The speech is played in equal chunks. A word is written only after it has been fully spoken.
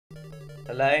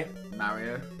Hello,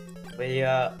 Mario.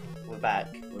 we're back.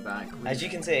 We're back. As you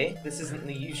can see, this isn't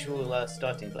the usual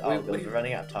starting. Oh, we're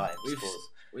running out of time.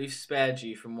 We've spared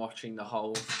you from watching the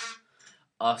whole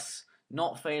us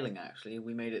not failing. Actually,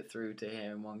 we made it through to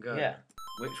here in one go. Yeah,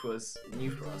 which was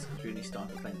new for us because we only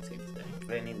started playing this game today.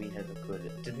 if only we had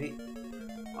recorded. Did we?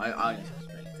 I only started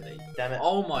playing it today. Damn it!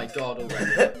 Oh my god!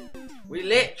 Already,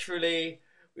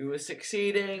 we were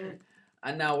succeeding,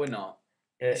 and now we're not.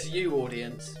 It's you,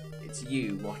 audience. It's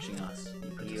you watching us.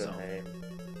 You at home.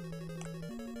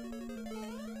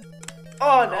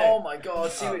 Oh no! Oh my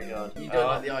god! See, you God. don't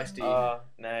like the ice, do you?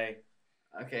 No.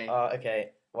 Okay.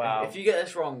 Okay. Wow. If you get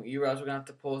this wrong, you realize we're gonna have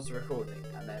to pause the recording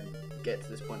and then get to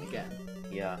this point again.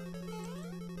 Yeah.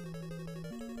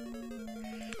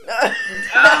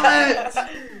 Damn it!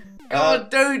 God,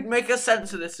 dude, make a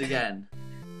sense of this again.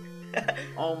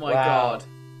 Oh my god.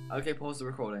 Okay, pause the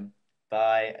recording.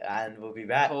 Bye, and we'll be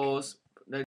back. Pause.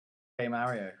 No. Okay,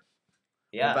 Mario.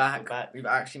 Yeah. We're back. We've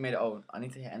actually made it. Oh, I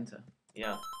need to hit enter.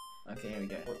 Yeah. Okay, here we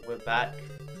go. We're back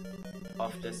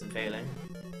after some failing.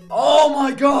 Oh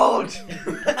my god!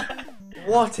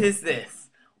 What is this?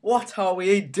 What are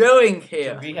we doing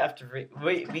here? We have to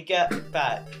we get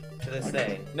back to this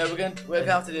thing. No, we're gonna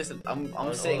have to do this. I'm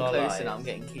sitting closer now. I'm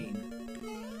getting keen.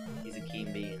 He's a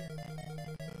keen bean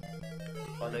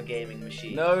on a gaming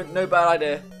machine. No bad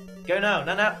idea. Go now,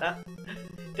 no.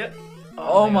 Don't.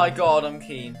 Oh my god, I'm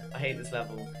keen. I hate this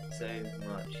level so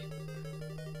much.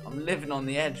 I'm living on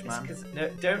the edge, man. No,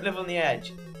 don't live on the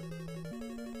edge.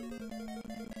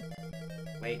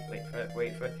 Wait for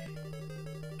it.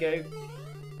 Go.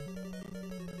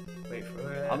 Wait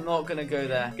for it. I'm not gonna go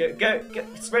there. Go.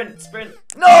 Sprint.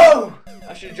 No!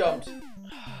 I should have jumped.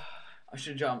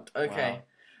 Okay. Wow.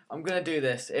 I'm gonna do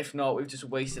this. If not, we've just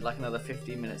wasted like another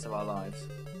 15 minutes of our lives.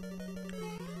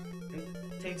 It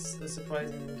takes a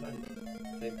surprising time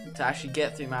to actually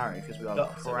get through Mario because we are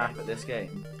crap at this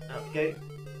game. Okay.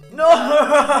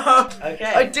 No!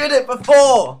 Okay. I did it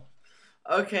before!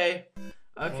 Okay.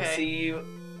 We'll see you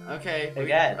Okay.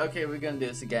 again. Okay, we're gonna do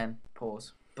this again.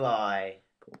 Pause. Bye.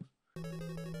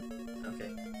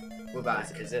 Okay. We're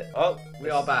back. Is it? Oh, we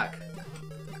are back.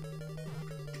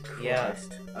 Yeah.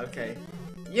 Christ. Okay.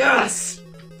 Yes!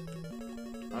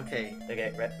 Okay.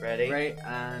 Okay, ready? Ready,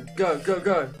 and go.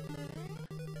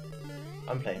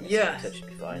 I'm playing this Yes. game, so it should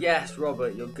be fine. Yes,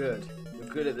 Robert, you're good. You're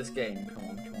good at this game. Come on.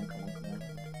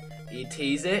 You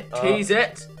tease it. Tease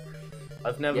it.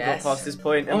 I've never got past this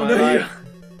point in Oh my no, life.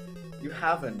 you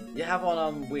haven't. You have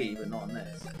on Wii, but not on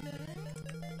this.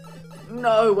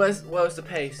 No, where's the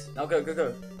pace? Now go.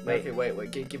 Wait. Okay,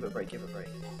 wait. Give it a break.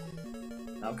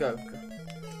 Now go.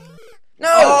 No!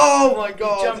 Oh my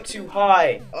god! You jumped too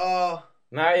high. Oh.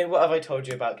 Marion, what have I told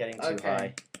you about getting too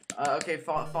high? Okay,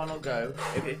 final go.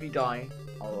 If you die,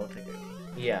 I'll take it.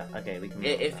 Yeah, okay, we can.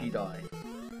 If you die.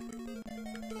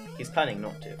 He's planning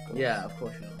not to, of course. Yeah, of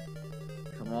course you're not.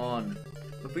 Come on.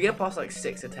 If we get past like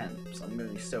 6 attempts, I'm gonna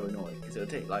be so annoyed because it'll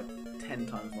take like 10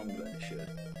 times longer than it should.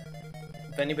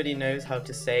 If anybody knows how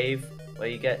to save where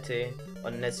you get to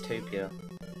on Nestopia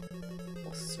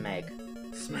or Smeg.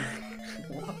 Smeg.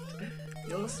 What?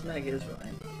 Your Smeg is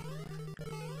right.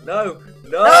 No!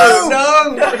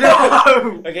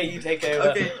 Okay, you take over.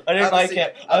 Okay, I don't like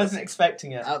it. I wasn't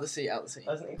expecting it. Out the seat. I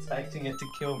wasn't expecting it to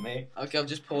kill me. Okay, I've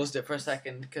just paused it for a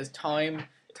second because time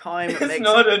It's makes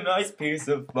not a nice piece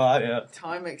of fire.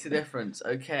 time makes a difference.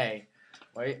 Okay,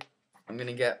 wait. I'm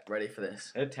gonna get ready for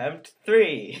this. Attempt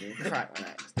 3. Crack my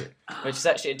next. Which is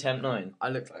actually attempt 9. I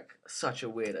look like such a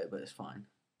weirdo, but it's fine.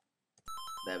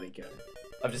 There we go.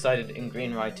 I've decided in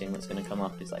green writing what's going to come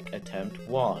up is like attempt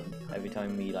 1 every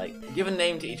time we like. Give a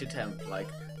name to each attempt. Like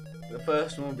the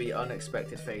first one will be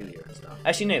unexpected failure and stuff.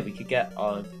 Actually, no, we could get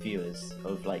our viewers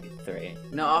of like 3.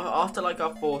 No, after like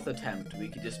our 4th attempt, we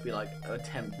could just be like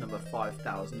attempt number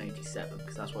 5087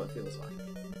 because that's what it feels like.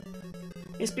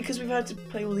 It's because we've had to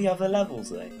play all the other levels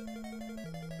though.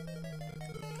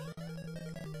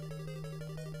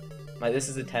 Like this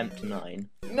is attempt 9.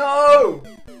 No!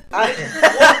 What?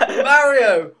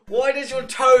 Mario, why does your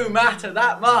toe matter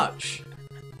that much?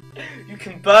 You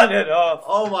can burn it off.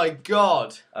 Oh my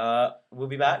god. We'll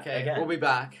be back Okay, again. we'll be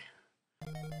back.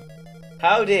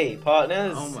 Howdy,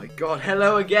 partners. Oh my god,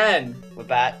 hello again. We're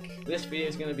back. This video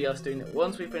is going to be us doing it.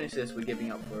 Once we finish this, we're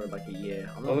giving up for like a year.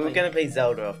 Well, we're going to play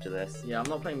Zelda after this. Yeah, I'm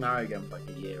not playing Mario again for like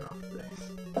a year after this.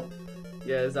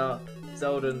 Yeah, it's our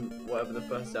Zelda and whatever the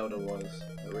first Zelda was.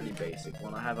 A really basic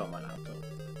one. I have it on my laptop.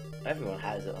 Everyone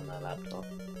has it on their laptop.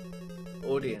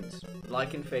 Audience,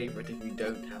 like and favourite if you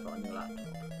don't have it on your laptop.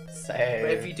 So... But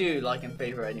if you do, like and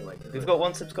favourite anyway. We've got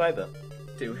 1 subscriber.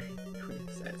 Do we? It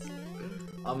says.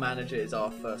 Our manager is our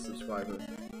first subscriber.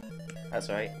 That's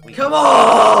right. Come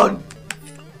on!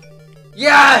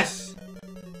 Yes!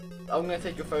 I'm gonna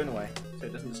take your phone away so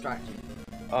it doesn't distract you.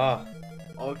 Oh.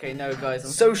 Okay, no, guys.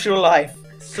 I'm Social life.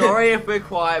 sorry if we're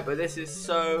quiet, but this is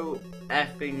so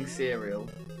effing serial.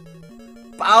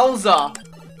 Bowser!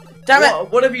 Damn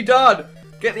it! What have you done?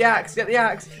 Get the axe, get the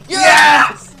axe.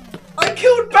 Yes! I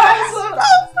killed Bowser!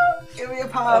 Give me a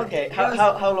pound. Okay, Yes.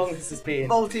 how long has this been?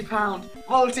 Multi-pound.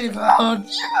 Multi-pound.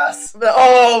 Yes!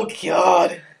 Oh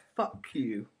god! Fuck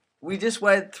you. We just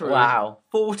went through Wow.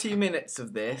 40 minutes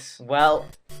of this. Well,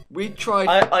 We tried.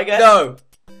 I guess. No!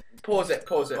 Pause it,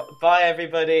 pause it. Bye,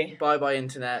 everybody. Bye bye,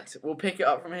 internet. We'll pick it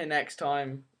up from here next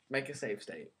time. Make a save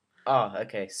state. Oh,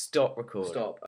 okay. Stop record. Stop.